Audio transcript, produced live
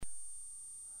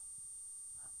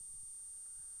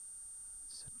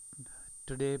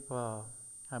Today,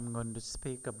 I'm going to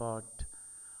speak about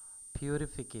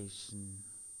purification.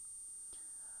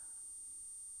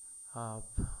 Uh,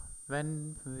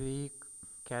 when we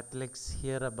Catholics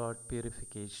hear about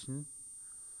purification,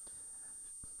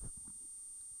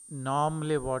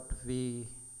 normally what we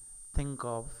think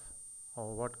of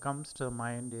or what comes to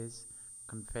mind is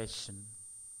confession.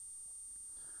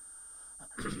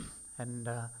 And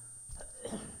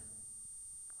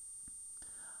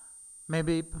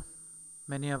maybe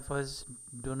many of us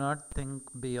do not think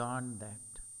beyond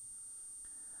that.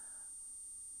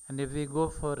 And if we go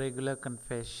for regular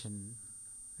confession,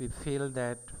 we feel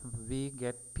that we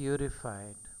get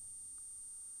purified.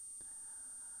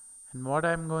 And what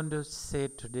I'm going to say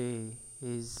today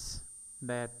is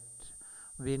that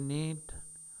we need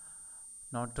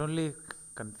not only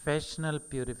confessional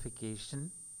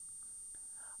purification,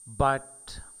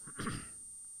 but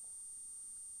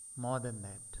more than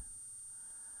that.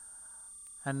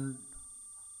 And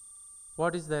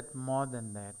what is that more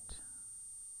than that?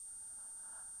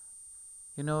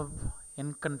 You know,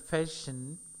 in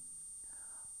confession,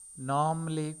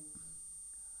 normally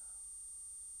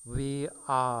we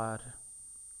are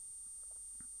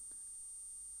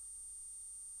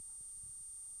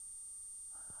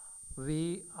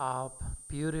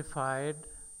purified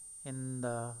in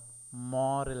the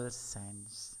moral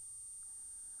sense.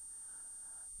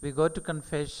 We go to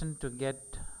confession to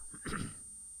get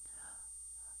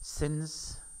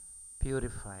sins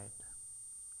purified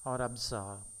or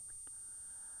absolved.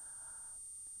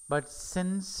 But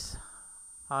sins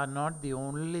are not the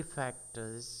only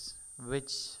factors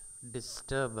which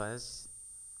disturb us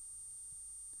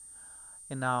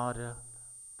in our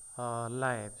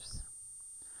lives.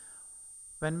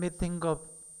 When we think of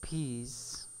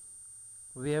peace,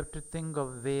 we have to think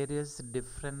of various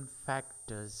different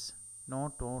factors,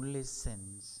 not only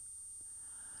sins.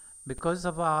 Because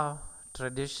of our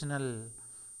traditional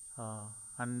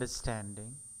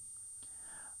understanding,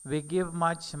 we give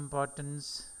much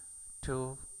importance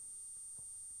to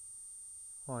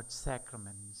what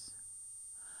sacraments.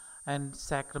 And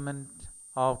sacrament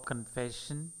of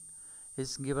confession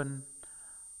is given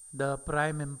the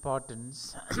prime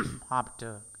importance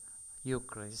after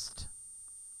Eucharist.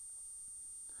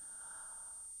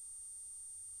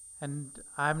 And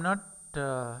I'm not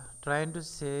trying to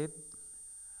say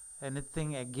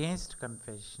anything against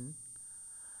confession,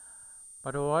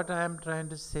 but what I am trying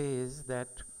to say is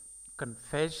that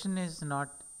confession is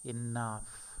not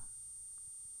enough.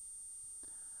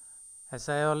 As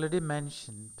I already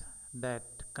mentioned,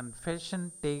 that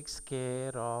confession takes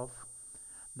care of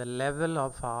the level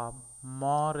of our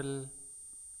moral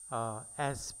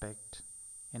aspect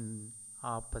in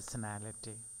our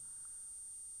personality.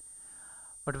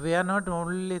 But we are not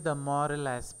only the moral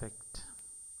aspect.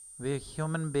 We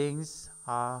human beings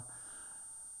are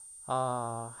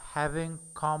having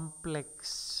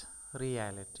complex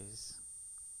realities.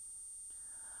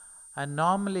 And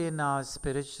normally in our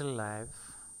spiritual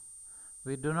life,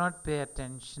 we do not pay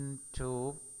attention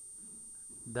to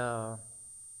the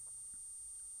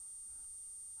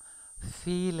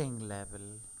feeling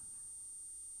level.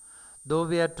 Though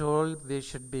we are told we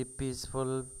should be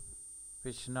peaceful,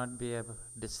 we should not be a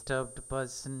disturbed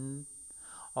person,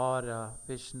 or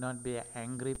we should not be an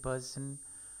angry person,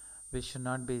 we should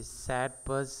not be a sad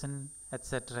person,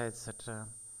 etc., etc.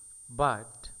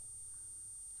 But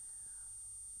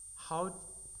how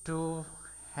to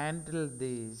handle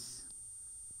these?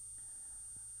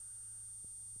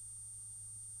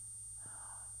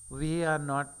 We are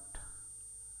not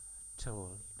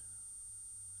told.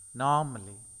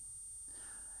 Normally,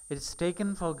 it's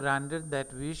taken for granted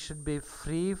that we should be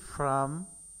free from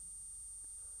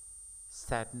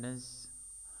sadness,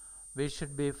 we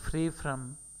should be free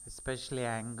from especially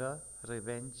anger,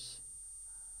 revenge,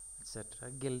 etc.,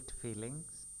 guilt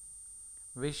feelings.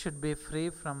 We should be free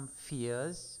from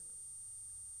fears.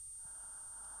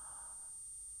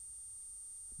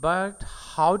 But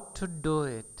how to do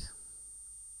it?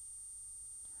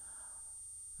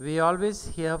 We always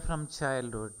hear from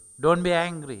childhood, don't be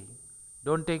angry,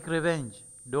 don't take revenge,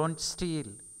 don't steal,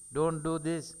 don't do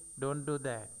this, don't do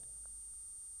that.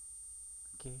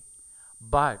 Okay?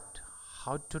 But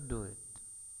how to do it?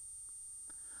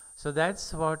 So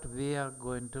that's what we are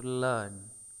going to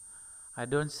learn. I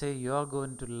don't say you are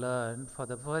going to learn for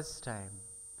the first time,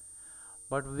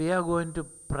 but we are going to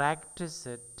practice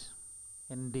it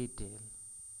in detail.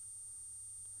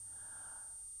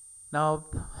 Now,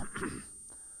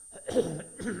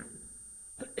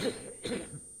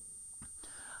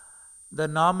 the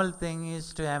normal thing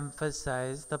is to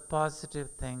emphasize the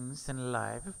positive things in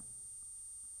life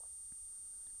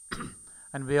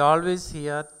And we always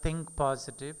hear think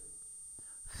positive,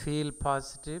 feel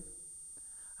positive,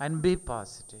 and be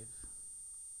positive.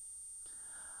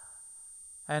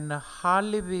 And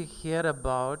hardly we hear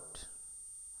about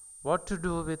what to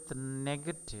do with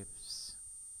negatives.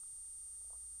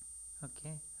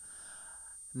 Okay?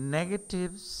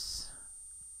 Negatives,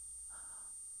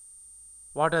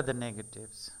 what are the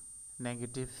negatives?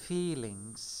 Negative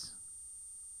feelings,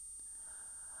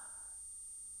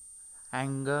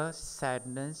 anger,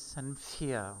 sadness, and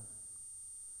fear.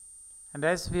 And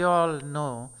as we all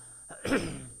know,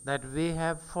 that we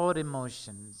have 4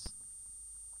 emotions.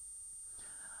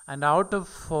 And out of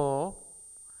 4,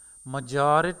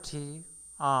 majority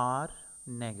are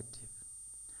negative.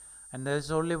 And there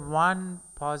is only one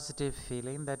positive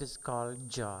feeling, that is called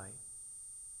joy.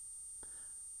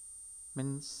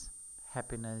 Means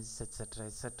happiness, etc.,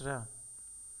 etc.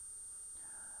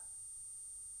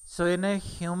 So in a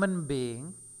human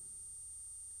being,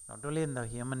 not only in the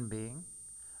human being,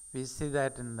 we see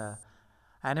that in the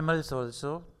animals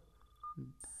also,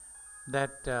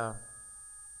 that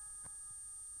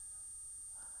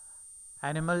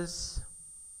animals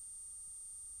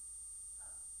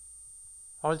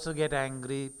also get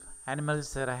angry.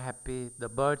 Animals are happy. The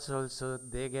birds also,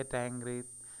 they get angry.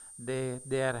 They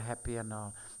are happy and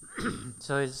all.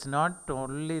 So it's not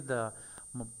only the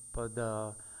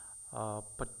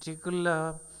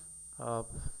particular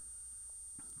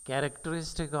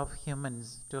characteristic of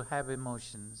humans to have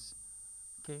emotions.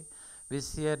 Okay, we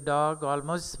see a dog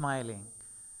almost smiling.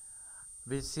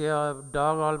 We see a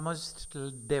dog almost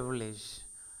devilish.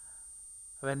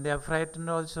 When they are frightened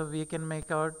also, we can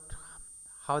make out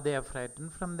how they are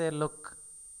frightened from their look.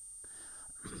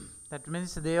 That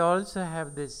means they also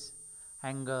have this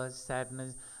anger,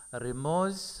 sadness,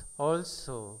 remorse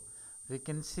also. We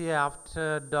can see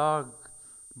after a dog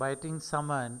biting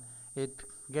someone, it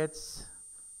gets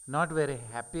not very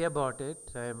happy about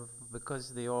it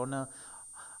because the owner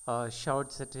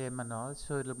shouts at him and all.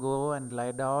 So it will go and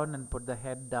lie down and put the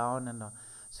head down and all.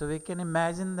 So we can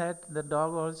imagine that the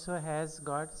dog also has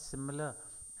got similar,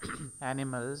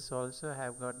 animals also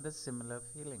have got the similar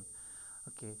feeling.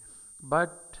 Okay,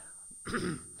 but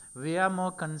we are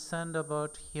more concerned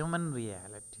about human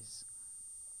realities.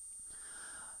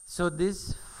 So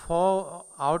this 4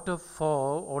 out of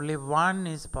 4, only 1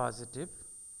 is positive.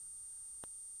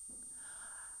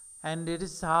 And it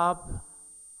is our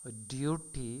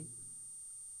duty,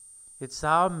 it's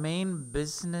our main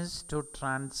business to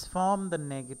transform the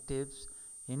negatives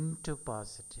into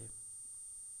positive.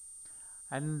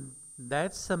 And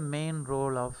that's the main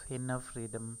role of Inner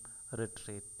Freedom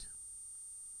Retreat.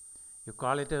 You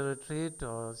call it a retreat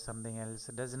or something else,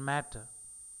 it doesn't matter.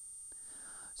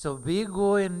 So we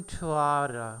go into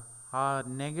our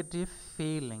negative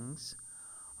feelings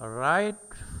right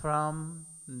from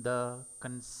the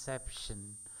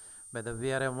conception, whether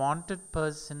we are a wanted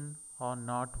person or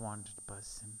not wanted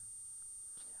person.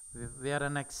 We are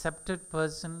an accepted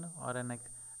person or an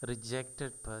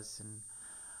rejected person.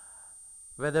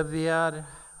 Whether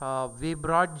we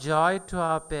brought joy to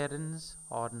our parents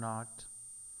or not,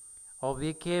 or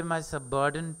we came as a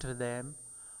burden to them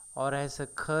or as a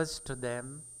curse to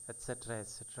them, etc.,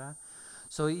 etc.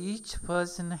 So each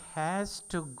person has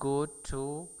to go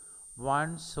to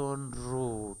one's own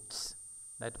roots.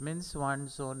 That means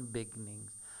one's own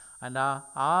beginnings. And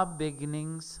our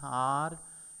beginnings are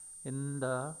in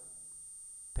the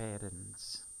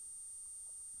parents.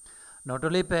 Not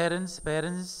only parents'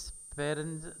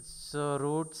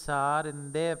 roots are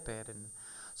in their parents.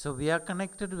 So we are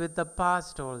connected with the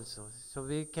past also. So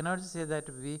we cannot say that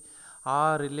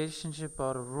our relationship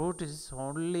or root is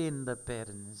only in the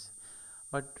parents.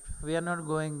 But we are not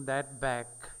going that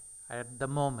back at the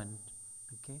moment.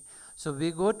 Okay, so we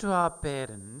go to our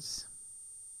parents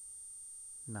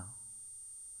now.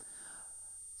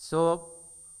 So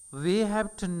we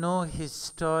have to know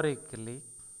historically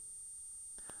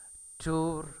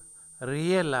to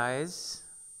realize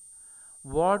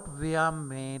what we are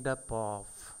made up of.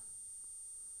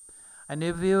 And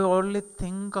if we only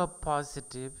think of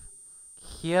positive,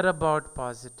 hear about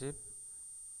positive,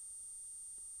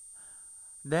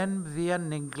 then we are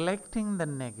neglecting the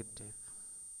negative.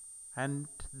 And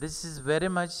this is very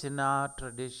much in our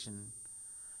tradition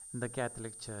in the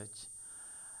Catholic Church.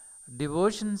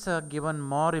 Devotions are given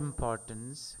more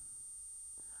importance,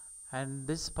 and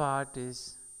this part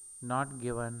is not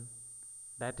given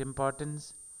that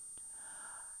importance.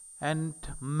 And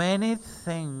many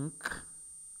think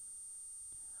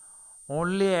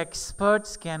only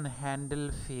experts can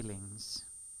handle feelings.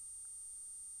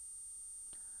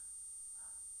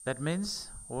 That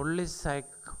means only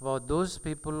those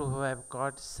people who have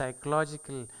got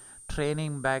psychological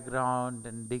training background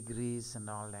and degrees and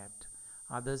all that.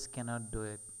 Others cannot do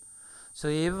it. So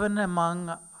even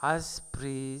among us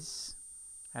priests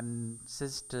and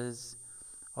sisters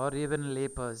or even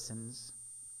laypersons,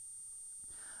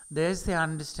 there is the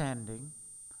understanding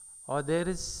or there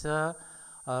is a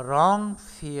wrong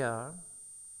fear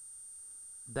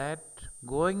that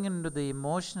going into the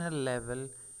emotional level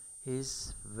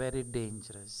is very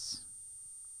dangerous.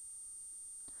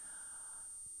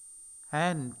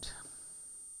 And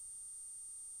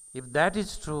if that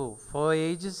is true, for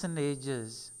ages and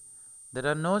ages, there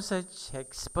are no such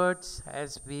experts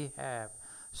as we have,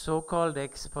 so-called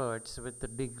experts with the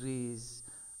degrees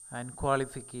and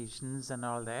qualifications and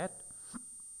all that.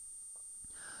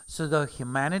 So the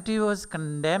humanity was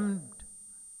condemned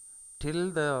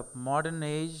till the modern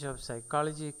age of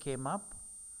psychology came up,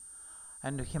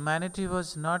 and humanity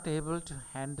was not able to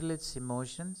handle its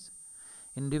emotions.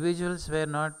 Individuals were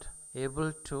not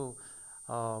able to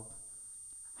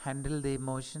handle the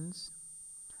emotions.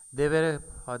 They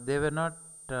were not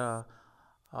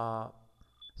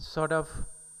sort of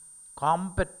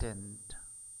competent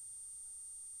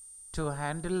to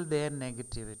handle their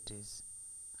negativities.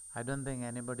 I don't think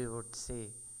anybody would say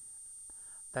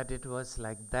that it was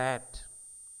like that.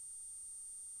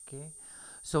 Okay?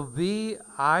 So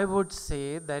I would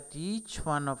say that each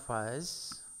one of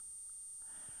us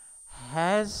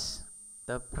has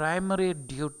the primary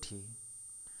duty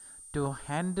to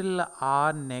handle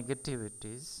our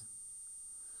negativities.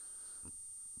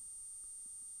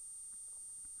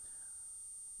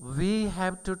 We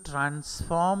have to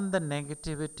transform the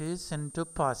negativities into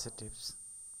positives.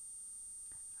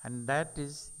 And that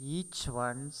is each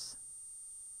one's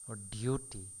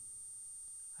duty.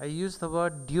 I use the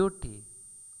word duty.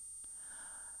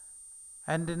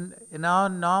 And in our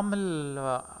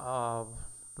normal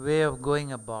way of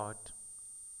going about,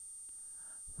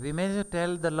 we may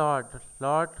tell the Lord,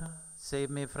 Lord, save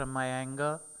me from my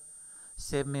anger,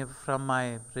 save me from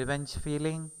my revenge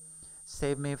feeling,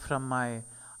 save me from my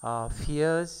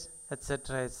fears,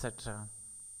 etc., etc.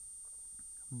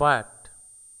 But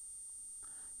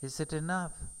is it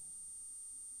enough?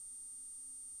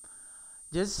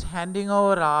 Just handing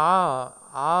over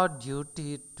our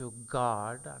duty to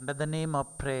God under the name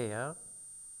of prayer,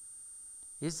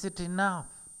 is it enough?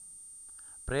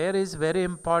 Prayer is very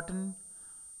important.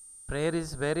 Prayer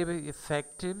is very, very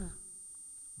effective.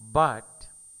 But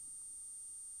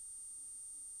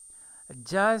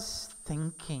just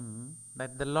thinking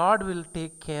that the Lord will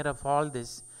take care of all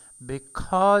this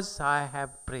because I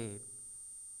have prayed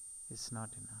is not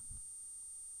enough.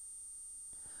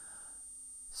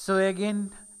 So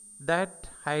again, that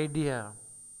idea,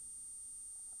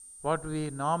 what we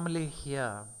normally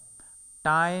hear,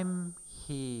 time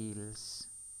heals.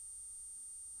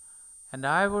 And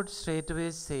I would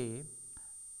straightaway say,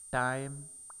 time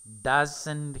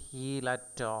doesn't heal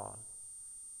at all.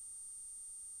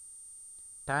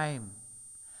 Time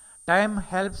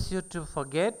helps you to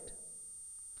forget.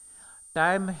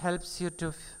 Time helps you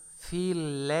to feel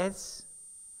less.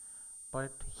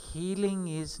 But healing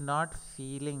is not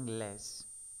feeling less.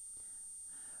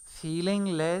 Feeling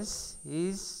less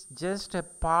is just a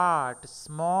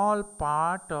small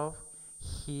part of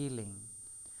healing.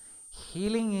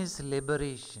 Healing is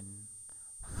liberation,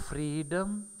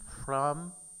 freedom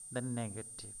from the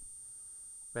negative,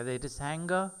 whether it is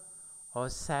anger or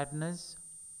sadness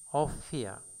or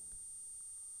fear.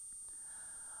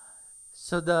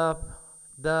 So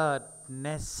the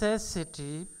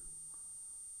necessity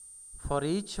for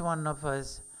each one of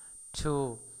us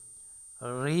to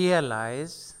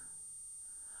realize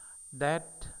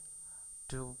that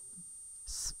to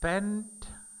spend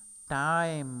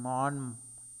time on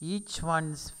each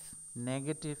one's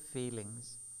negative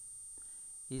feelings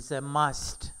is a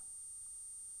must.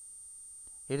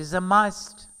 It is a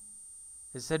must.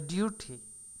 It's a duty.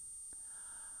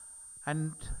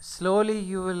 And slowly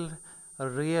you will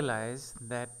realize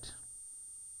that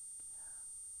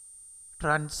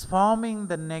transforming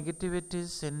the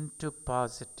negativities into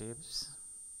positives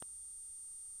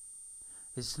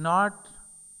is not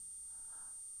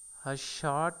a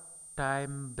short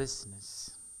time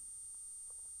business.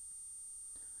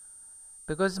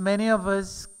 Because many of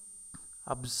us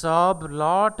absorb a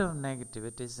lot of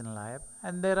negativities in life,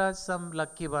 and there are some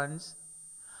lucky ones,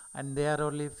 and they are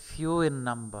only few in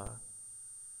number.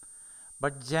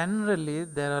 But generally,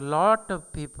 there are a lot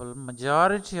of people,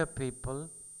 majority of people,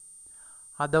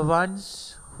 are the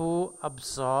ones who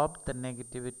absorb the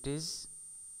negativities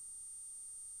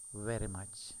very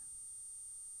much.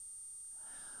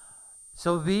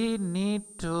 So we need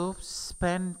to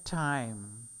spend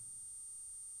time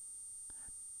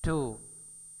to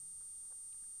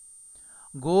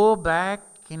go back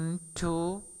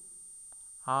into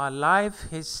our life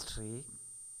history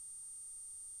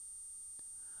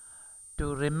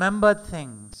to remember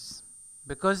things.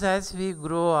 Because as we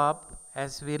grow up,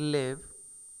 as we live,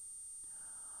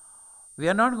 we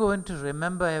are not going to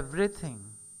remember everything.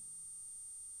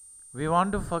 We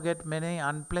want to forget many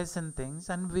unpleasant things,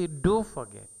 and we do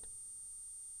forget.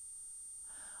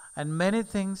 And many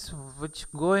things which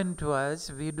go into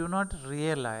us, we do not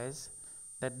realize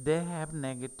that they have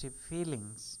negative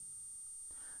feelings.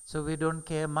 So we don't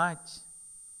care much.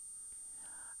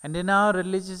 And in our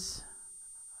religious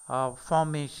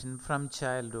formation from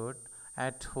childhood,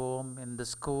 at home, in the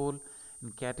school,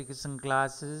 in catechism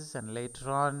classes, and later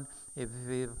on, if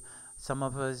some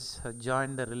of us have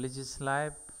joined the religious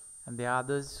life, and the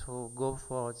others who go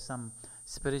for some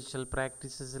spiritual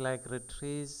practices like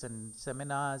retreats and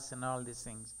seminars and all these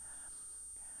things.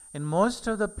 In most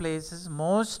of the places,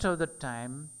 most of the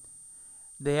time,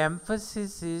 the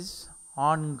emphasis is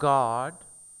on God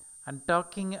and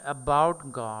talking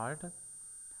about God,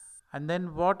 and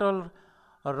then what all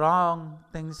wrong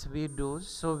things we do,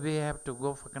 so we have to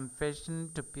go for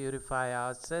confession to purify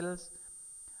ourselves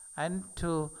and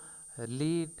to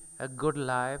lead a good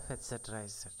life, etc.,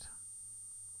 etc.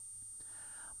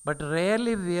 But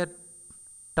rarely we are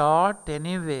taught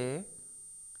anyway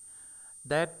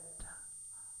that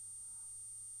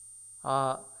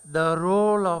the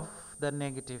role of the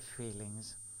negative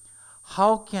feelings.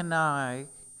 How can I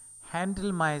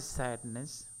handle my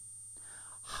sadness?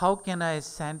 How can I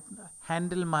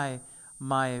handle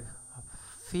my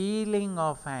feeling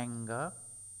of anger?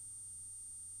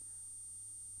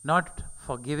 Not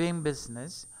forgiving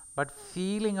business, but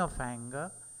feeling of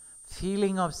anger,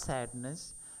 feeling of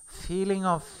sadness, feeling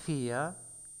of fear.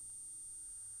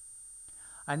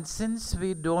 And since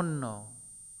we don't know,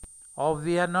 or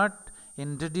we are not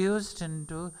introduced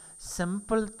into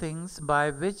simple things by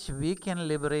which we can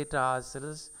liberate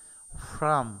ourselves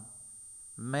from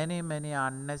many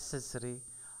unnecessary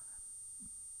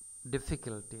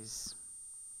difficulties.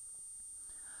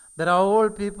 There are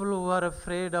old people who are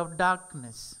afraid of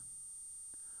darkness.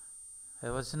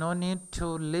 There was no need to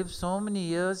live so many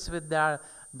years with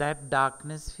that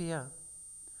darkness fear.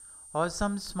 Or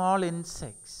some small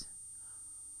insects,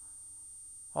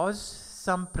 or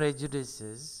some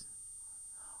prejudices,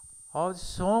 or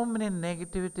so many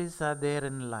negativities are there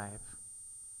in life.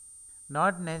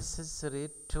 Not necessary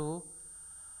to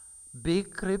be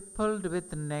crippled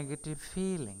with negative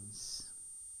feelings.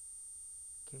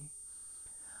 Okay?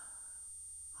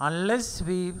 Unless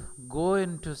we go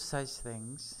into such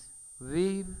things,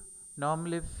 we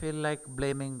normally feel like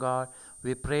blaming God.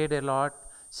 We prayed a lot,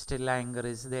 still anger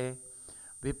is there.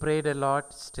 We prayed a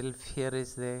lot, still fear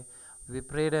is there. We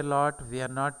prayed a lot, we are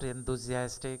not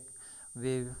enthusiastic.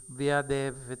 We are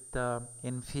there with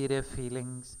inferior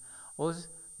feelings.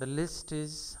 The list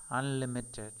is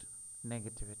unlimited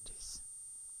negativities.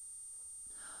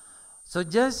 So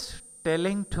just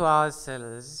telling to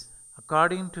ourselves,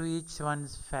 according to each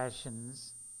one's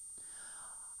fashions,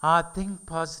 think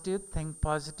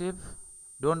positive,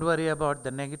 don't worry about the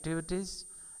negativities,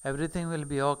 everything will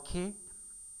be okay,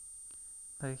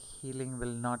 the healing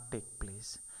will not take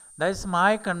place. That is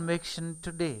my conviction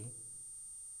today.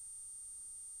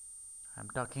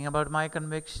 I'm talking about my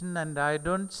conviction, and I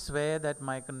don't swear that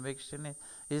my conviction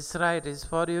is right. It's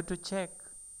for you to check.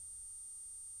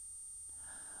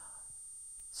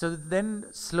 So then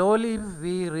slowly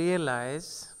we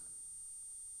realize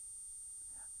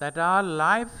that our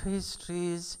life history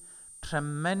is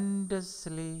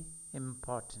tremendously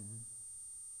important.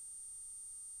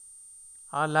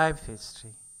 Our life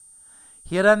history.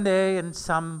 Here and there in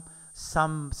some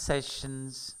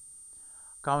sessions,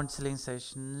 counseling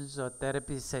sessions or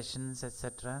therapy sessions,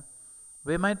 etc.,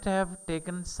 we might have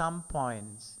taken some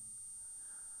points,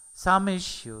 some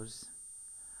issues.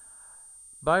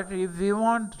 But if we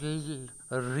want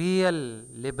real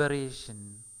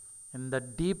liberation in the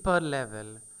deeper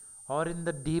level or in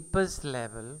the deepest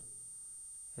level,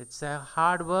 it's a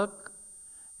hard work,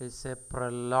 it's a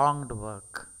prolonged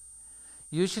work.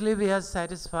 Usually we are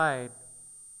satisfied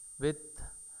with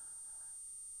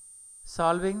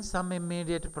solving some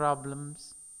immediate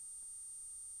problems,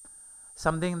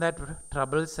 something that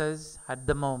troubles us at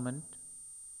the moment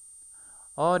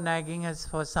or nagging us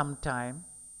for some time,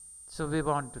 so we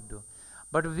want to do.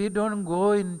 But we don't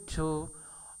go into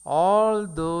all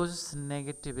those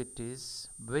negativities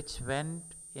which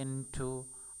went into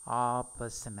our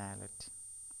personality.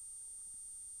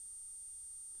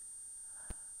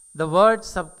 The word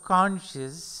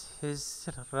subconscious is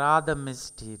rather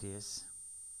mysterious.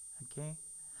 Okay?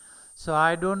 So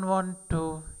I don't want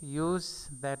to use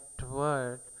that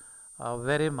word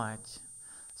very much.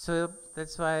 So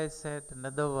that's why I said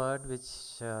another word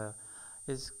which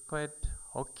is quite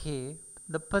okay,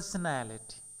 the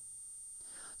personality.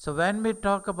 So when we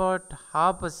talk about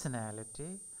our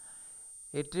personality,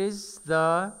 it is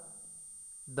the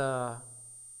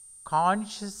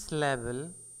conscious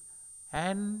level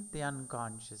and the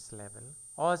unconscious level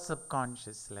or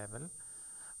subconscious level.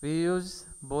 We use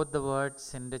both the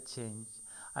words interchange.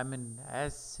 I mean,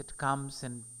 as it comes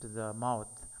into the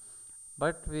mouth.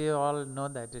 But we all know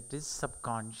that it is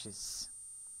subconscious.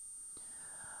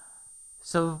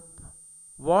 So,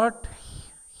 what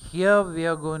here we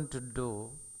are going to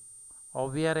do, or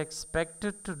we are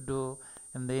expected to do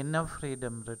in the Inner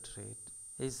Freedom Retreat,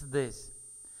 is this: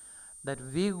 that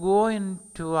we go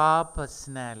into our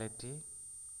personality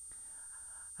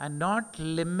and not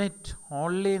limit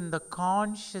only in the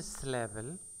conscious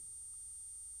level.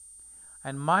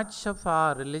 And much of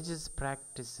our religious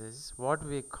practices, what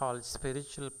we call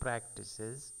spiritual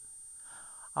practices,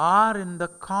 are in the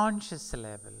conscious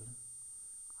level.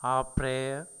 Our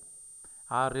prayer,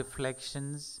 our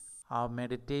reflections, our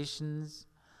meditations,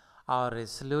 our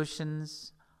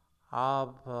resolutions,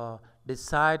 our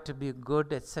desire to be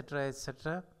good,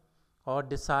 etc., or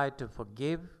desire to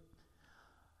forgive,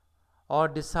 or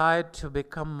desire to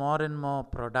become more and more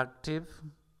productive.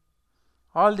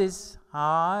 All these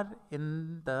are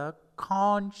in the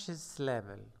conscious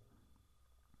level.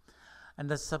 And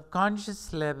the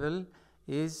subconscious level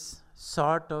is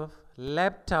sort of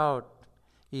left out,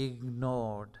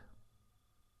 ignored.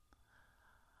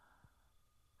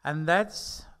 And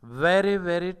that's very,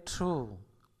 very true.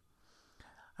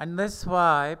 And that's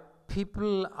why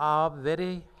people are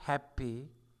very happy,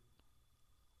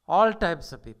 all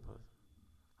types of people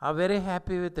are very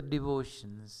happy with the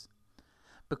devotions,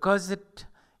 because it's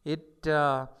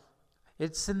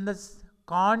in the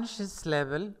conscious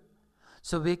level,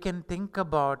 so we can think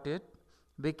about it,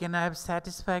 we can have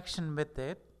satisfaction with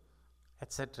it,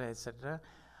 etc.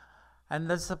 And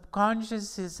the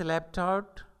subconscious is left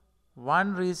out.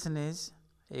 One reason is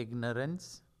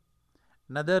ignorance.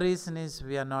 Another reason is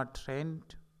we are not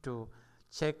trained to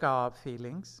check our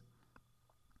feelings.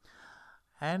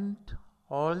 And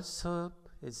also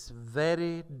it's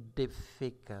very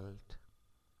difficult.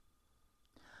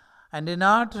 And in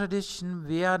our tradition,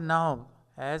 we are now,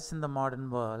 as in the modern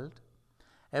world,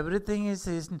 everything is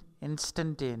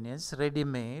instantaneous,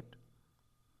 ready-made,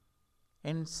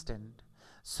 instant.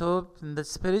 So in the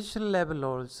spiritual level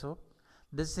also,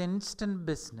 this instant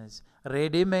business,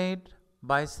 ready-made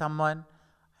by someone,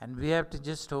 and we have to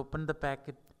just open the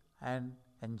packet and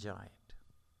enjoy it.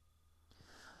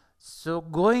 So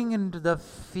going into the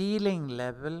feeling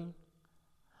level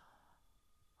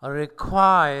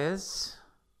requires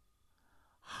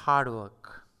hard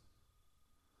work,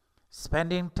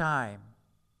 spending time.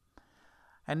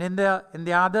 And in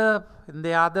the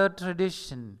other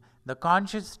tradition, the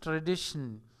conscious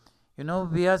tradition,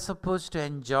 we are supposed to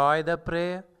enjoy the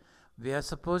prayer, we are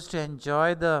supposed to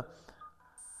enjoy the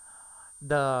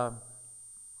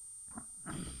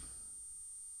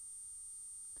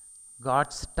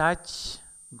God's touch,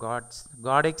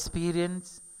 God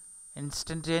experience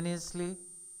instantaneously,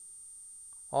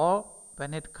 or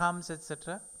when it comes,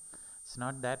 etc. It's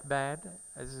not that bad,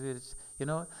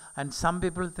 and some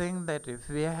people think that if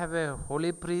we have a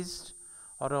holy priest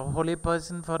or a holy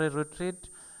person for a retreat,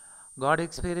 God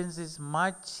experience is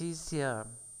much easier.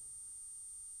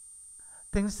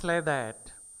 Things like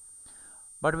that.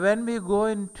 But when we go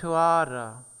into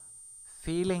our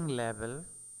feeling level,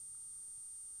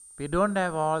 we don't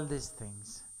have all these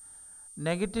things.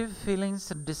 Negative feelings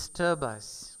disturb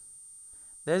us.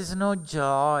 There is no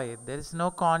joy, there is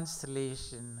no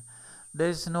consolation, there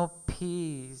is no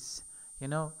peace,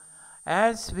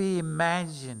 as we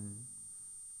imagine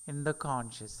in the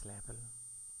conscious level.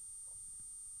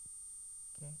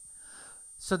 Okay.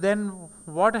 So then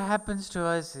what happens to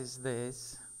us is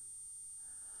this: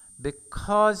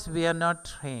 because we are not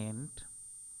trained,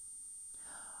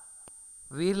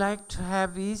 we like to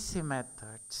have easy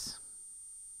methods.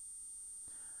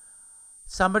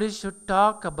 Somebody should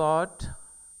talk about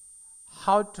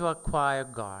how to acquire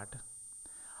God,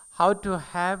 how to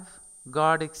have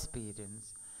God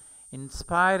experience.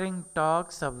 Inspiring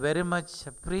talks are very much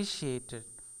appreciated.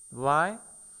 Why?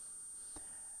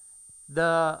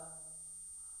 The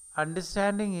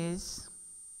understanding is,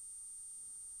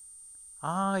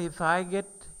 if I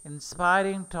get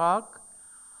inspiring talk,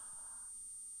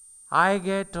 I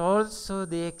get also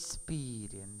the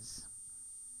experience.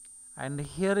 And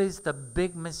here is the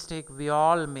big mistake we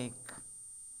all make,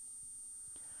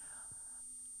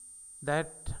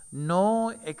 that no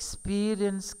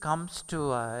experience comes to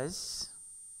us.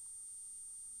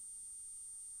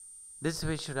 This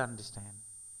we should understand.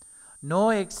 No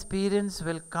experience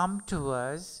will come to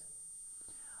us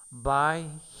by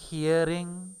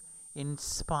hearing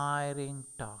inspiring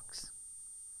talks.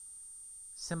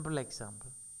 Simple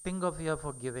example. Think of your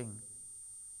forgiving.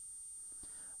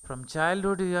 From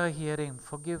childhood you are hearing,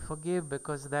 forgive, forgive,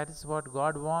 because that is what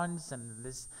God wants, and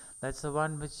that's the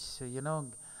one which,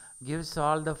 gives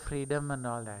all the freedom and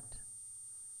all that.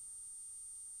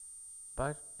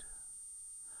 But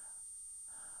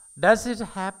does it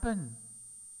happen?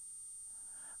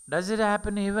 Does it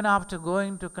happen even after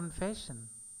going to confession?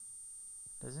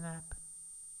 Doesn't happen.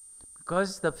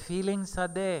 Because the feelings are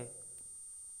there.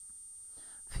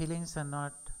 Feelings are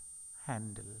not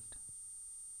handled.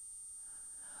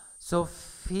 So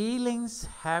feelings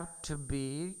have to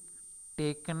be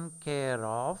taken care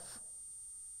of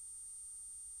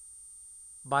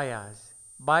by us,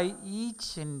 by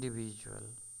each individual.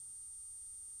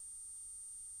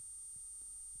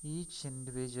 Each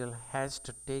individual has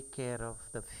to take care of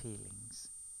the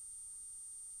feelings.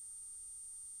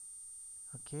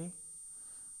 Okay?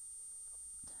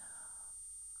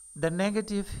 The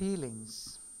negative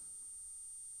feelings.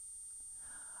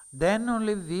 Then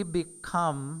only we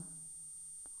become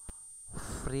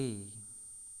free.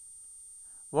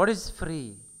 What is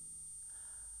free?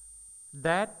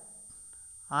 That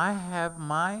I have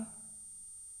my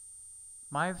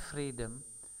freedom,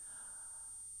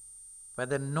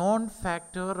 whether known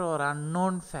factor or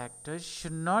unknown factor,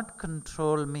 should not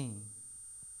control me.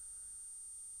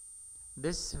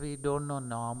 This we don't know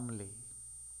normally.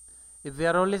 If we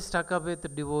are only stuck up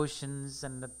with devotions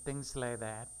and things like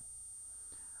that,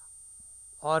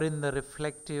 or in the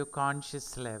reflective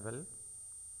conscious level,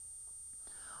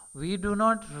 we do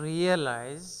not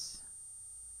realize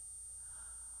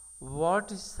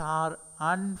what is our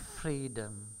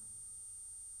unfreedom.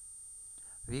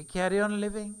 We carry on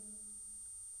living.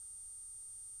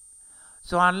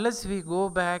 So unless we go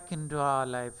back into our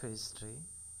life history,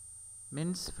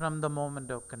 means from the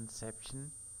moment of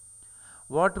conception,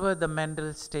 what were the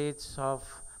mental states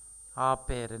of our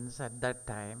parents at that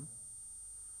time,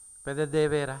 whether they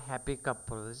were happy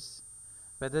couples,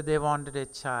 whether they wanted a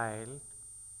child,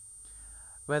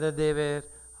 whether they were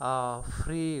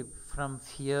free from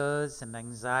fears and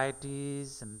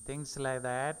anxieties and things like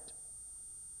that.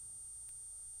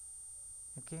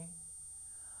 Okay?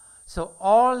 So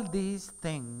all these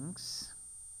things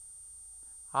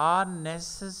are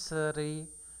necessary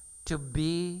to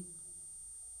be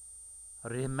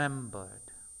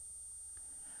remembered.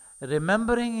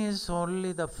 Remembering is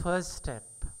only the first step,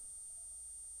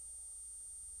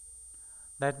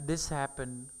 that this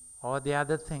happened or the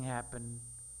other thing happened.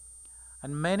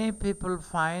 And many people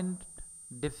find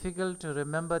difficult to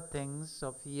remember things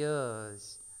of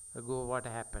years ago what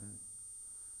happened.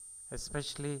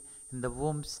 Especially in the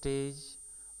womb stage,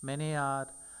 many are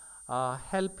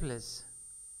helpless.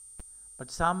 But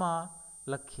some are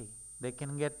lucky. They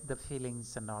can get the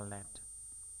feelings and all that.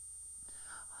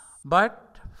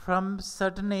 But from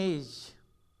certain age,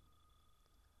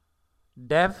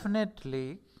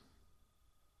 definitely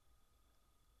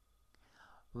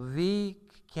we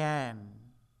can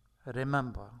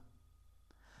remember.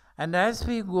 And as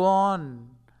we go on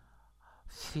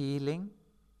feeling,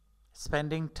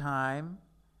 spending time,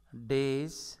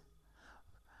 days,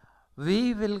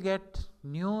 we will get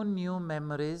new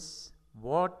memories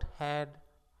what had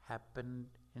happened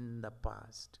in the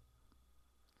past.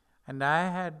 And I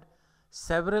had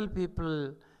several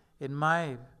people in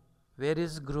my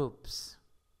various groups.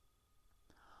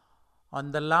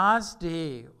 On the last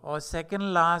day or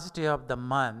second last day of the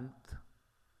month,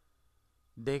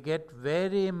 they get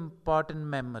very important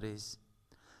memories.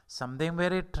 Something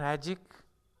very tragic,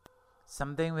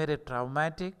 something very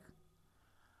traumatic.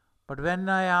 But when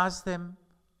I ask them,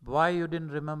 why you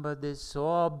didn't remember this so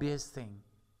obvious thing?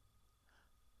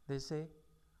 They say,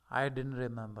 I didn't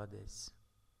remember this.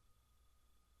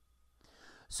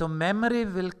 So memory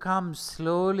will come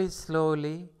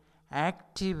slowly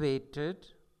activated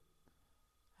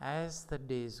as the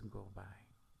days go by.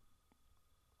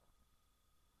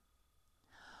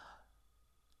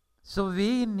 So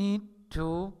we need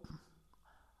to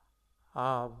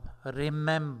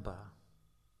remember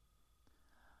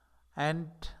and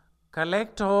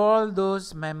collect all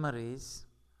those memories,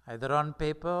 either on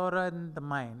paper or in the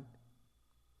mind,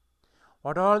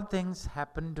 what all things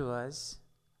happen to us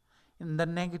in the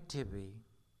negative way.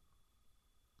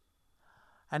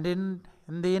 And in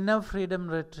the Inner Freedom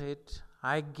Retreat,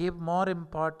 I give more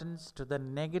importance to the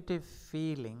negative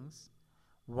feelings.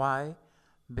 Why?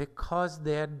 Because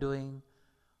they are doing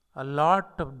a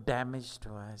lot of damage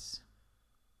to us.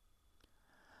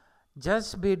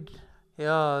 Just be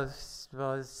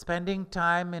spending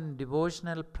time in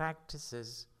devotional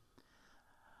practices.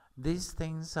 These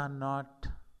things are not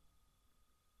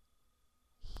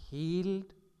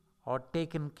healed or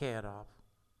taken care of.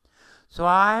 So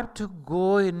I have to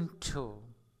go into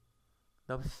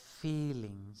the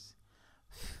feelings.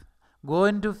 Go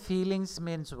into feelings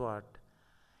means what?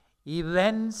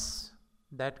 Events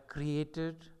that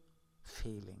created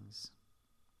feelings.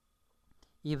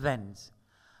 Events.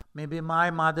 Maybe my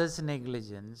mother's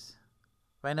negligence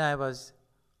when I was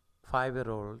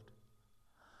 5-year-old,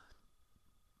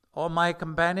 or my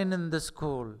companion in the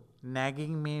school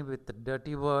nagging me with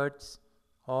dirty words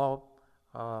or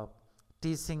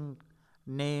teasing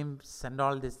names and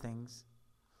all these things.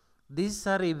 These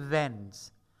are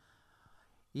events.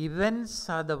 Events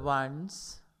are the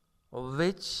ones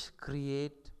which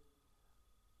create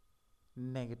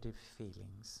negative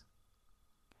feelings.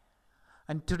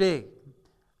 And today,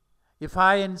 if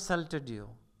I insulted you,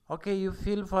 okay, you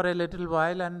feel for a little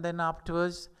while and then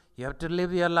afterwards you have to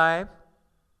live your life.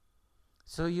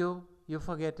 So you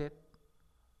forget it.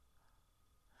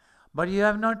 But you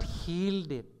have not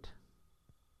healed it.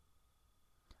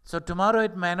 So tomorrow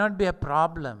it may not be a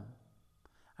problem.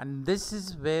 And this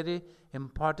is very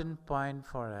important point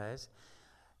for us.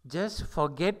 Just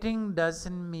forgetting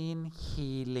doesn't mean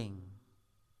healing.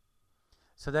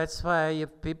 So that's why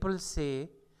if people say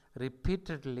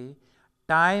repeatedly,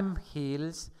 time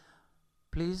heals,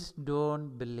 please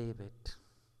don't believe it.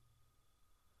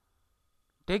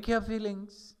 Take your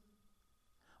feelings.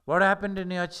 What happened in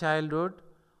your childhood?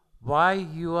 Why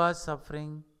you are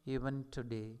suffering even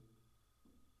today?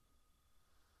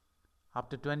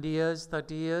 After 20 years,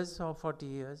 30 years or 40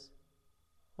 years,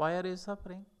 why are you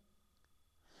suffering?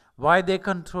 Why they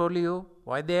control you?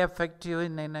 Why they affect you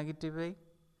in a negative way?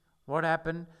 What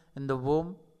happened in the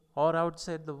womb or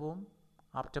outside the womb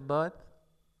after birth?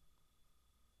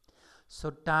 So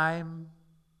time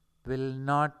will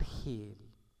not heal.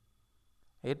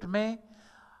 It may,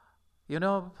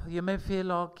 you may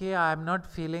feel, okay, I am not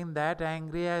feeling that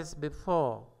angry as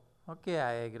before. Okay,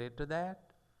 I agree to that.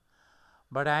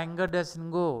 But anger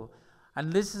doesn't go.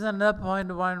 And this is another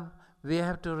point one we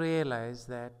have to realize,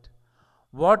 that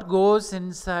what goes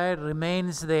inside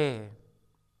remains there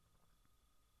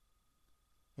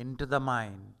into the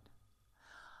mind.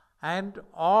 And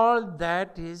all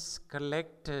that is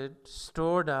collected,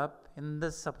 stored up in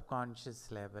the subconscious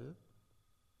level.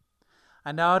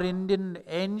 And our Indian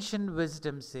ancient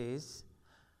wisdom says,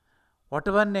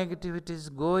 whatever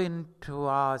negativities go into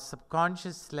our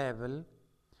subconscious level,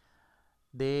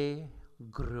 they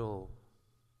grow.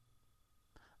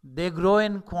 They grow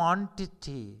in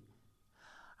quantity.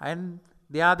 And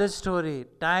the other story,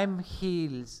 time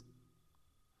heals.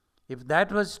 If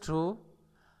that was true,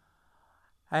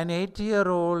 an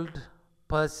 80-year-old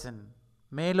person,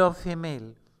 male or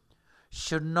female,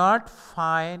 should not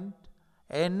find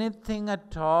anything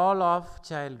at all of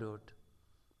childhood.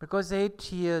 Because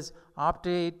 8 years, after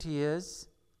 8 years,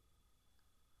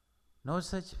 no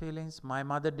such feelings. My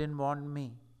mother didn't want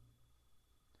me.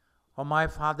 Or my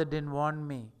father didn't want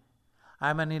me.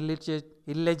 I'm an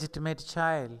illegitimate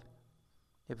child.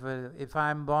 If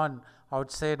I'm born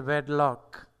outside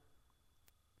wedlock.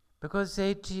 Because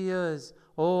 8 years,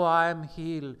 oh, I am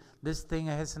healed. This thing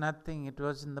has nothing. It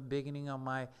was in the beginning of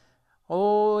my,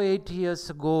 8 years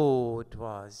ago it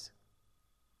was.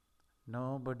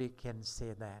 Nobody can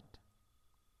say that.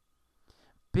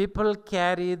 People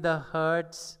carry the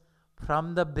hurts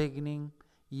from the beginning,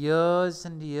 years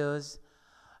and years,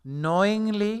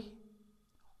 knowingly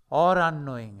or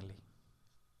unknowingly.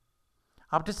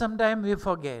 After some time we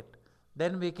forget.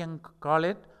 Then we can call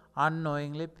it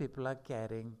unknowingly people are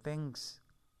carrying things.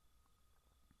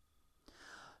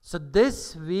 So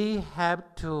this we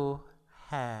have to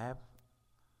have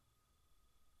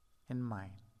in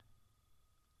mind.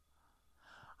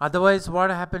 Otherwise, what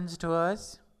happens to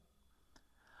us?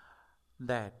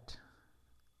 That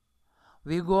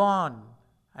we go on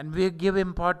and we give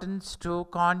importance to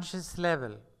conscious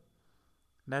level.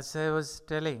 As I was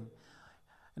telling,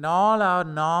 in all our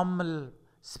normal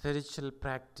spiritual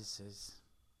practices,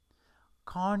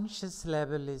 conscious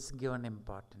level is given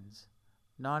importance,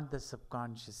 not the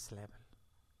subconscious level.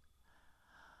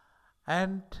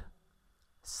 And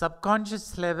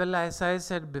subconscious level, as I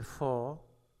said before,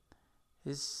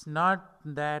 is not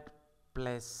that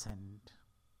pleasant.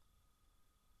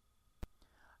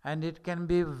 And it can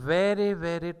be very,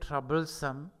 very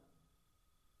troublesome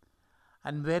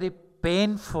and very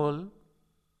painful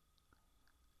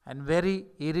and very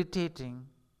irritating,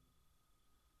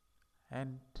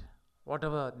 and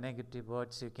whatever negative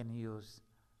words you can use.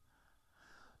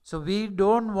 So we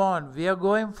don't want, we are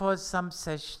going for some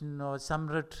session or some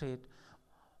retreat,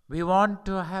 we want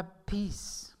to have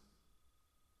peace.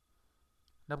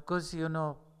 And of course, you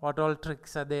know what all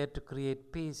tricks are there to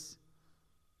create peace.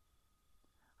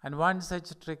 And one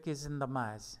such trick is in the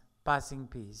Mass, passing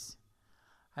peace.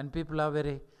 And people are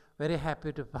very, very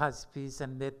happy to pass peace,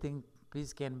 and they think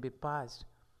peace can be passed.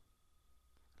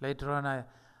 Later on,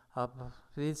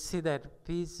 we see that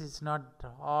peace is not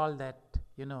all that,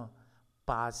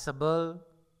 passable.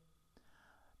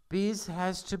 Peace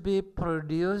has to be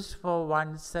produced for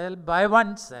oneself, by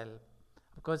oneself.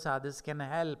 Of course, others can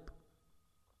help.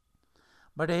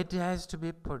 But it has to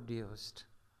be produced.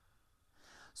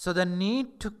 So the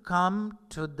need to come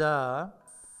to the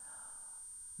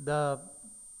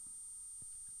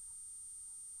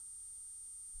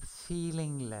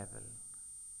feeling level,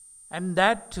 and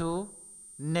that too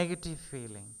negative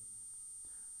feeling.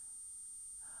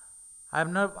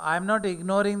 I'm not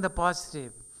ignoring the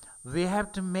positive. We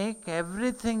have to make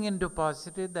everything into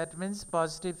positive. That means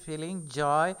positive feeling,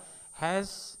 joy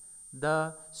has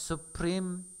the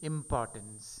supreme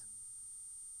importance.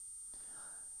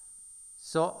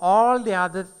 So all the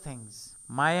other things,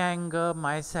 my anger,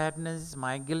 my sadness,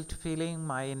 my guilt feeling,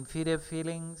 my inferior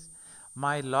feelings,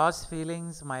 my loss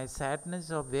feelings, my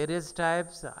sadness of various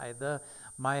types, either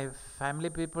my family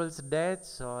people's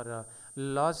deaths or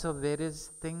loss of various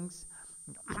things,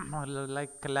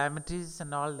 like calamities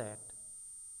and all that.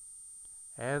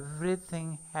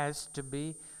 Everything has to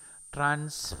be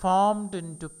transformed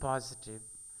into positive.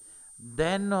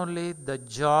 Then only the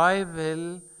joy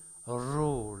will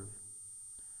rule.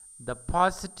 The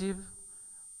positive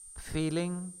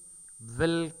feeling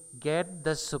will get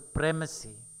the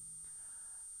supremacy,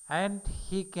 and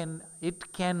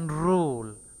it can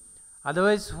rule.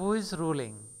 Otherwise, who is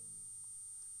ruling?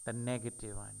 The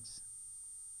negative ones.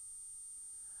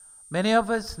 Many of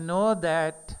us know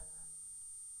that,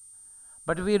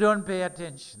 but we don't pay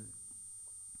attention.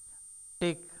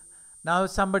 Now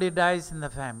somebody dies in the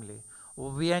family.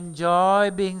 We enjoy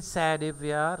being sad if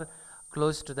we are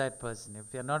close to that person.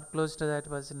 If we are not close to that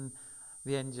person,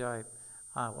 we enjoy.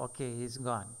 Okay, he's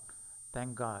gone.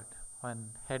 Thank God.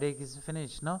 One headache is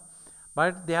finished, no?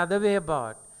 But the other way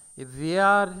about, if we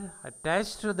are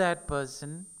attached to that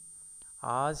person,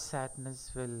 our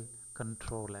sadness will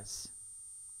control us.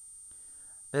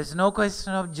 There's no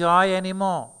question of joy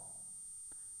anymore.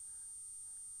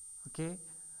 Okay?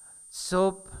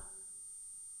 So,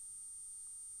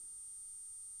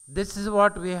 this is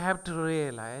what we have to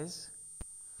realize.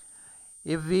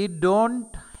 If we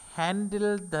don't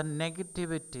handle the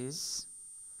negativities,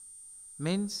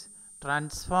 means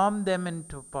transform them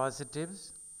into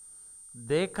positives,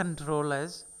 they control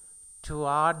us to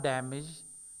our damage,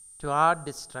 to our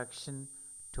destruction,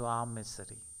 to our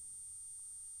misery.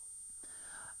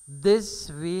 This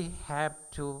we have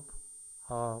to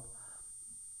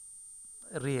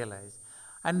realize.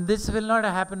 And this will not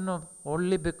happen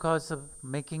only because of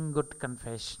making good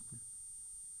confession.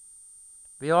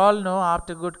 We all know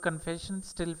after good confession,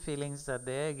 still feelings are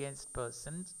there against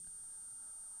persons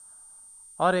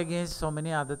or against so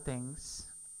many other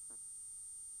things.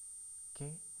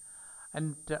 Okay?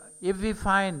 And if we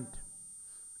find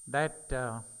that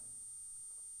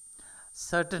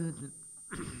certain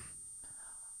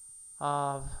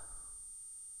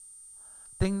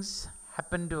things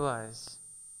happen to us,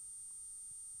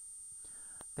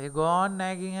 they go on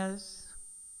nagging us.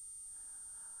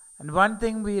 And one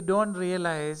thing we don't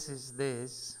realize is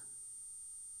this,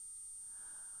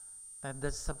 that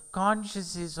the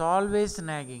subconscious is always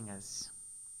nagging us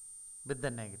with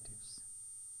the negatives.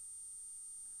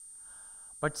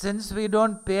 But since we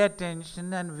don't pay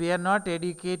attention and we are not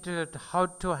educated how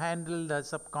to handle the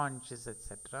subconscious,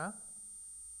 etc.,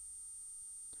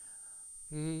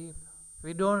 we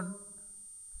don't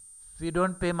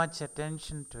pay much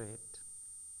attention to it.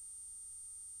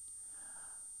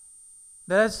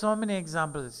 There are so many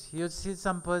examples. You see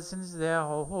some persons, their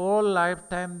whole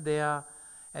lifetime they are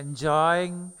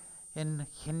enjoying in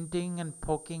hinting and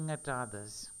poking at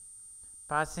others,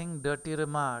 passing dirty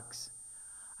remarks,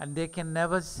 and they can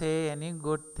never say any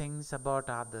good things about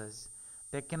others.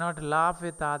 They cannot laugh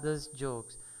with others'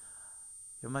 jokes.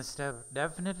 You must have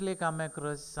definitely come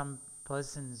across some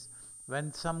persons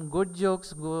when some good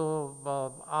jokes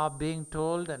are being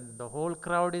told and the whole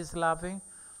crowd is laughing.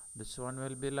 This one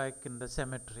will be like in the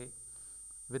cemetery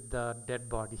with the dead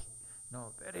body.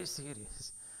 No, very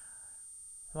serious.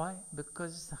 Why?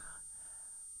 Because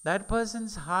That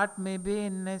person's heart may be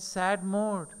in a sad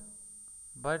mood,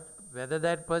 but whether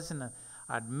that person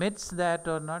admits that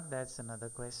or not, that's another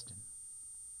question.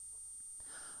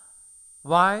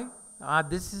 Why?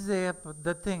 This is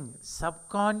the thing.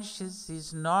 Subconscious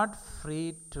is not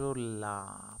free to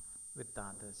laugh with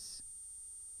others.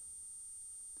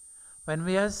 When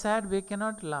we are sad, we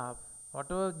cannot laugh,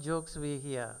 whatever jokes we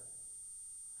hear.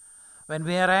 When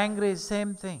we are angry,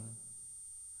 same thing.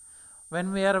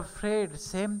 When we are afraid,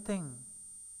 same thing.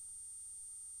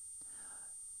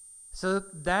 So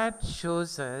that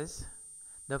shows us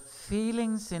the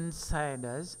feelings inside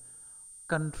us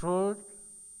control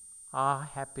our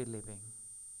happy living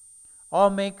or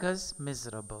make us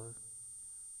miserable,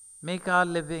 make our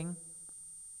living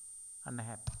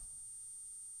unhappy.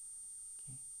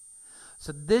 Okay.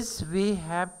 So this we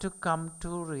have to come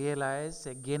to realize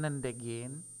again and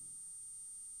again,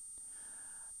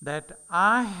 that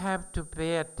I have to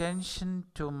pay attention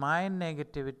to my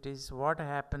negativities, what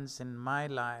happens in my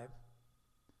life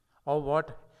or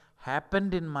what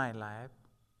happened in my life.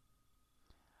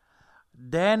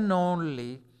 Then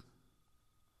only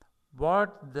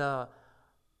what the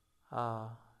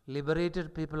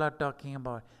liberated people are talking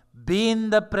about. Be in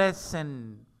the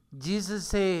present. Jesus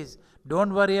says,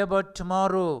 don't worry about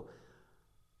tomorrow.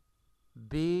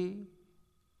 Be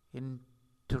in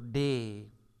today.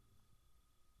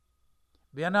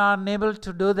 We are not unable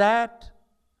to do that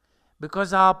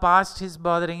because our past is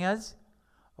bothering us.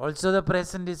 Also the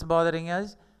present is bothering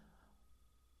us.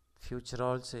 Future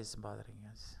also is bothering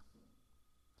us.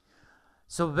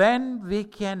 So when we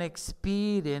can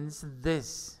experience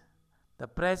this, the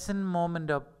present moment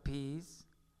of peace,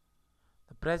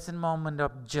 the present moment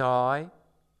of joy,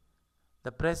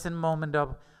 the present moment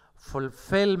of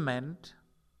fulfillment,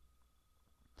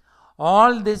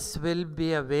 all this will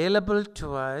be available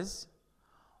to us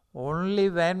only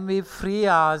when we free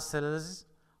ourselves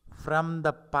from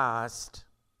the past.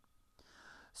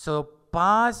 So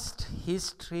past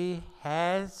history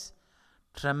has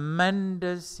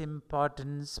tremendous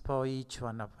importance for each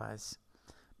one of us.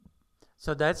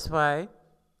 So that's why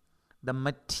the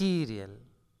material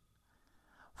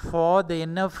for the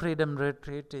inner freedom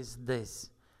retreat is this: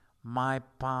 my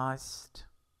past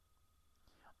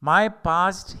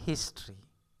history,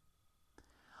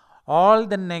 all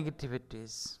the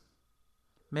negativities.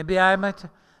 Maybe I might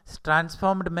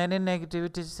transformed many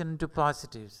negativities into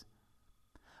positives,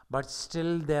 but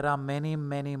still there are many,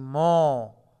 many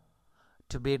more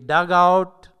to be dug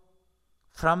out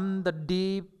from the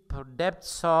deep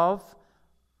depths of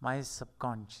my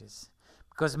subconscious,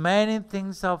 because many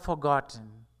things are forgotten.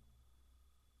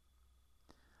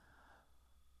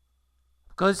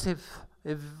 Because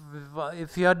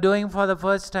if you are doing for the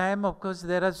first time, of course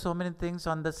there are so many things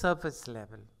on the surface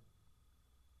level.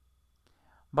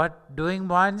 But doing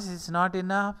once is not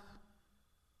enough.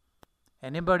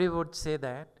 Anybody would say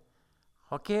that,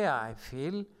 okay, I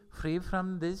feel free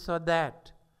from this or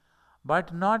that,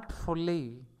 but not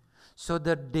fully. So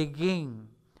the digging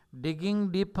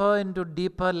deeper into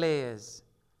deeper layers.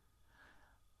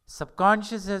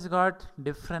 Subconscious has got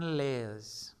different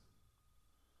layers.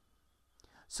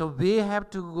 So we have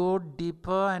to go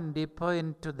deeper and deeper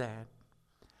into that.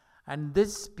 And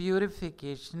this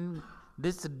purification,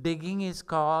 this digging is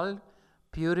called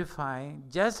purifying.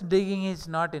 Just digging is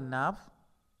not enough.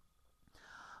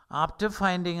 After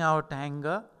finding out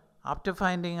anger, after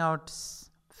finding out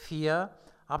fear,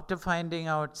 after finding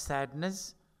out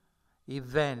sadness,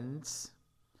 events,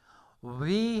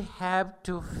 we have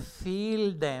to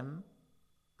feel them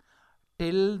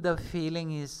till the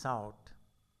feeling is out.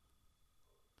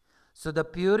 So the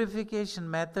purification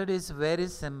method is very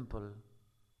simple.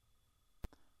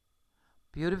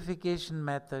 Purification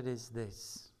method is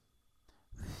this: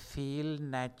 feel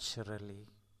naturally.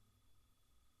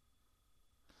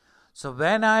 So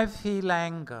when I feel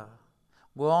anger,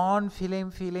 go on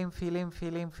feeling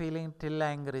till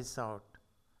anger is out.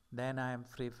 Then I am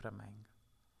free from anger.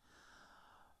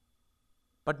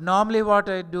 But normally what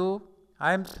I do,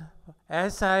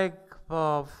 as I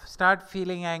start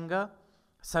feeling anger,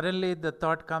 suddenly the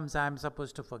thought comes, I am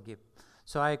supposed to forgive.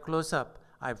 So I close up,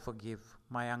 I forgive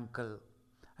my uncle,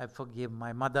 I forgive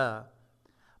my mother,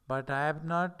 but I have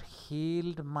not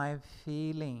healed my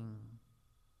feeling.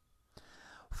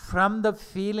 From the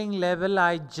feeling level,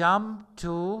 I jump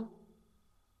to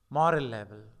moral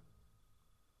level,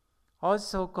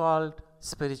 also called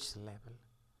spiritual level.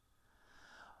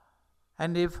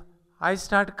 And if I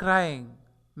start crying,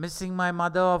 missing my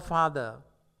mother or father,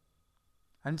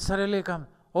 and suddenly come,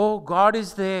 oh, God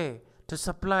is there to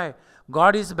supply.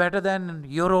 God is better than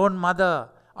your own mother.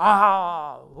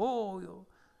 Oh,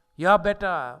 you are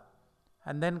better.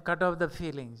 and then cut off the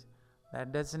feelings.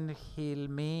 That doesn't heal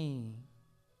me.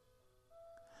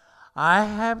 I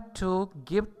have to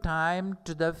give time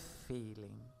to the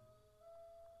feeling.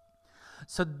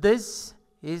 So this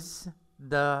is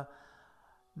the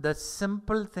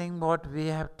simple thing what we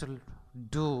have to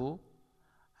do,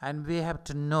 and we have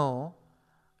to know,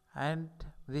 and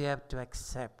we have to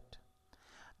accept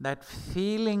that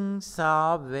feelings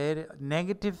are very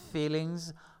negative.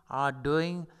 Feelings are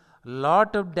doing a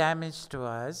lot of damage to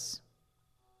us,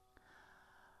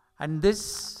 and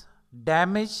this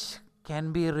damage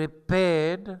can be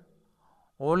repaired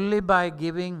only by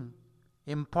giving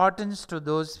importance to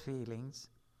those feelings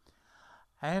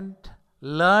and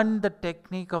learn the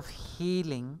technique of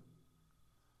healing.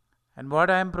 And what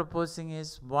I am proposing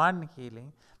is one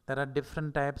healing. There are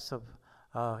different types of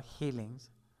healings.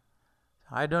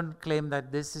 I don't claim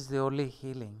that this is the only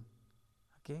healing.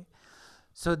 Okay,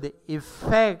 so the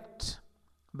effect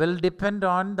will depend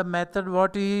on the method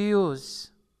what you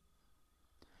use.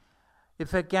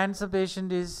 If a cancer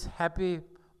patient is happy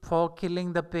for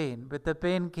killing the pain with a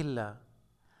painkiller,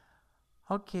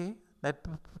 okay,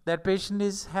 that patient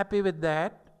is happy with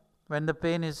that when the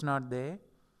pain is not there.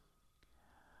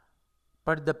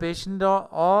 But the patient or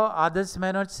others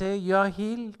may not say you are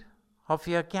healed of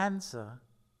your cancer.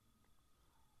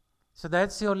 So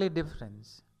that's the only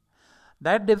difference.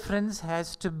 That difference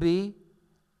has to be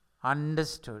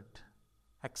understood,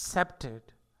 accepted,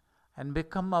 and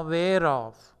become aware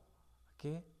of.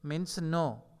 Okay, means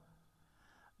know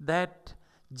that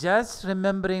just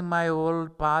remembering my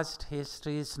old past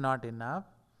history is not enough,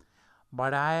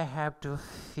 but I have to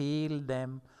feel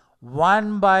them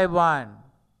one by one.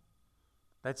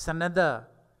 That's another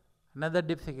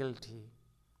difficulty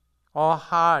or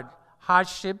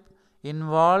hardship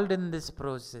involved in this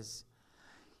process.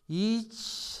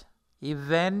 Each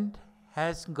event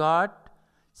has got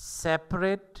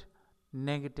separate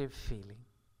negative feeling.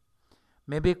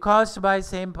 May be caused by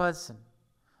same person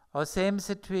or same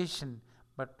situation,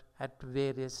 but at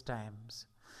various times.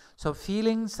 So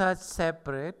feelings are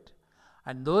separate,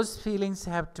 and those feelings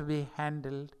have to be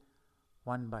handled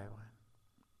one by one.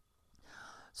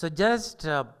 So just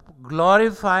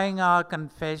glorifying our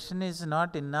confession is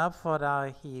not enough for our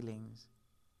healings.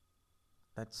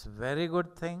 That's a very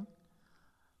good thing,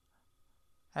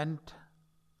 and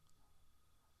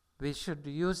we should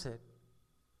use it.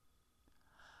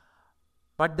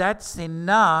 But that's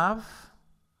enough?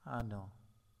 No.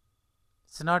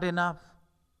 It's not enough.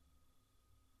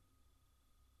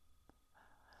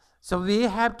 So we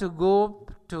have to go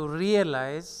to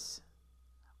realize,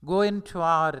 go into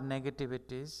our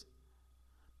negativities,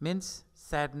 means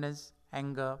sadness,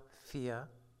 anger, fear.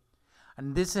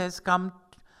 And this has come,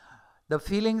 the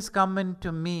feelings come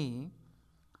into me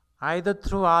either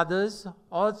through others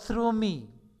or through me.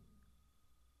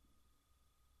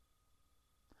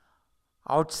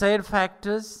 Outside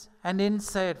factors and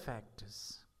inside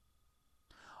factors.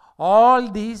 All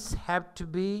these have to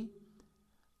be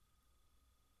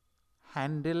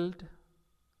handled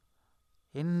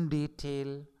in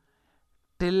detail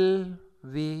till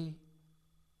we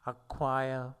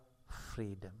acquire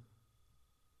freedom.